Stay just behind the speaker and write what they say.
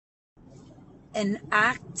An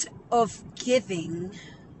act of giving,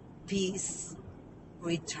 peace,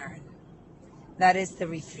 return. That is the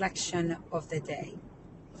reflection of the day.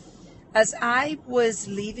 As I was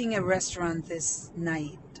leaving a restaurant this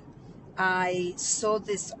night, I saw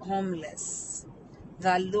this homeless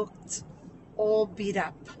that looked all beat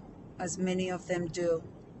up, as many of them do,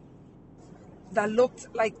 that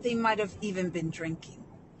looked like they might have even been drinking.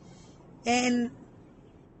 And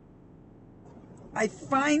I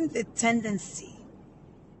find the tendency,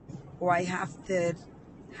 or I have the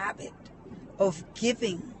habit of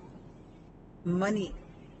giving money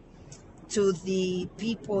to the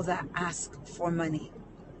people that ask for money.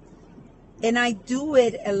 And I do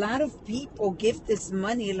it, a lot of people give this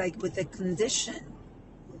money like with a condition.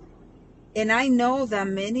 And I know that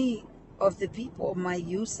many of the people might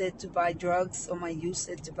use it to buy drugs or might use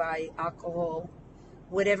it to buy alcohol,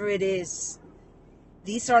 whatever it is.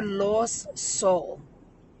 These are lost souls.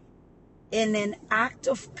 In an act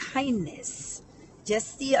of kindness,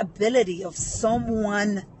 just the ability of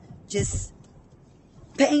someone just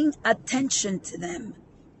paying attention to them,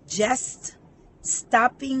 just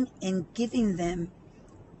stopping and giving them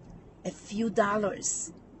a few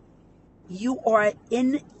dollars. You are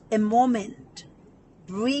in a moment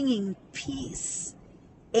bringing peace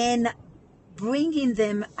and bringing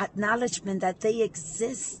them acknowledgement that they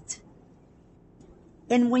exist.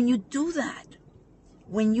 And when you do that,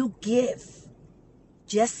 when you give,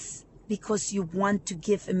 just because you want to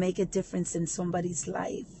give and make a difference in somebody's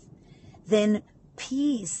life, then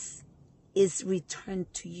peace is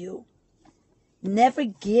returned to you. Never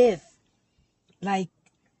give like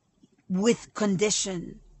with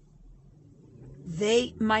condition.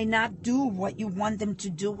 They might not do what you want them to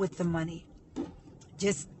do with the money.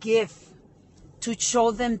 Just give to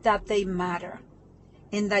show them that they matter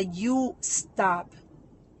and that you stop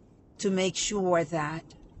to make sure that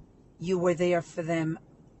you were there for them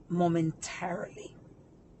momentarily.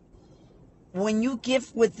 When you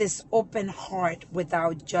give with this open heart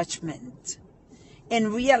without judgment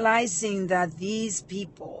and realizing that these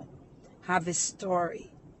people have a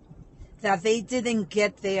story, that they didn't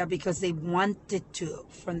get there because they wanted to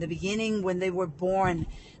from the beginning when they were born,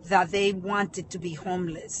 that they wanted to be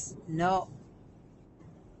homeless. No.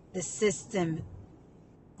 The system,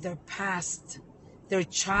 their past, their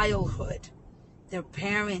childhood, their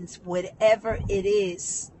parents, whatever it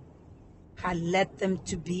is, had led them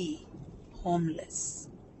to be homeless.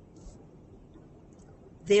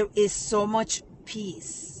 There is so much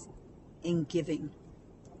peace in giving.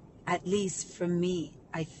 At least for me,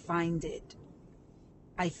 I find it.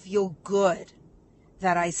 I feel good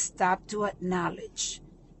that I stop to acknowledge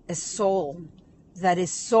a soul that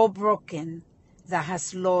is so broken, that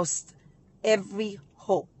has lost every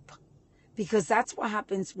hope. Because that's what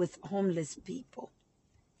happens with homeless people.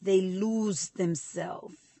 They lose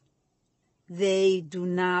themselves. They do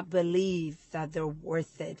not believe that they're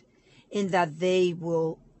worth it and that they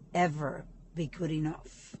will ever be good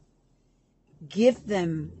enough. Give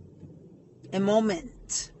them a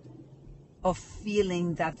moment of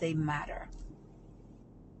feeling that they matter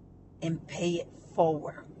and pay it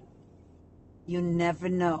forward. You never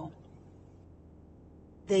know.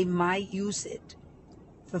 They might use it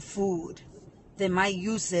for food. They might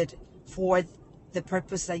use it for the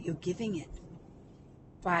purpose that you're giving it.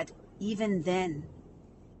 But even then,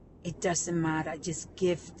 it doesn't matter. Just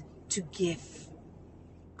give to give.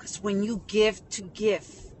 Because when you give to give,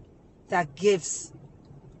 that gives,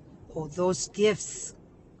 or those gifts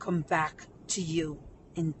come back to you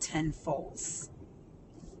in tenfolds.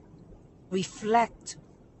 Reflect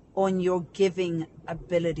on your giving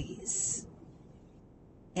abilities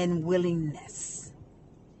and willingness.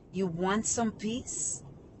 You want some peace?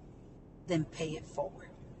 Then pay it forward.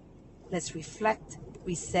 Let's reflect,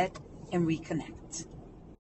 reset, and reconnect.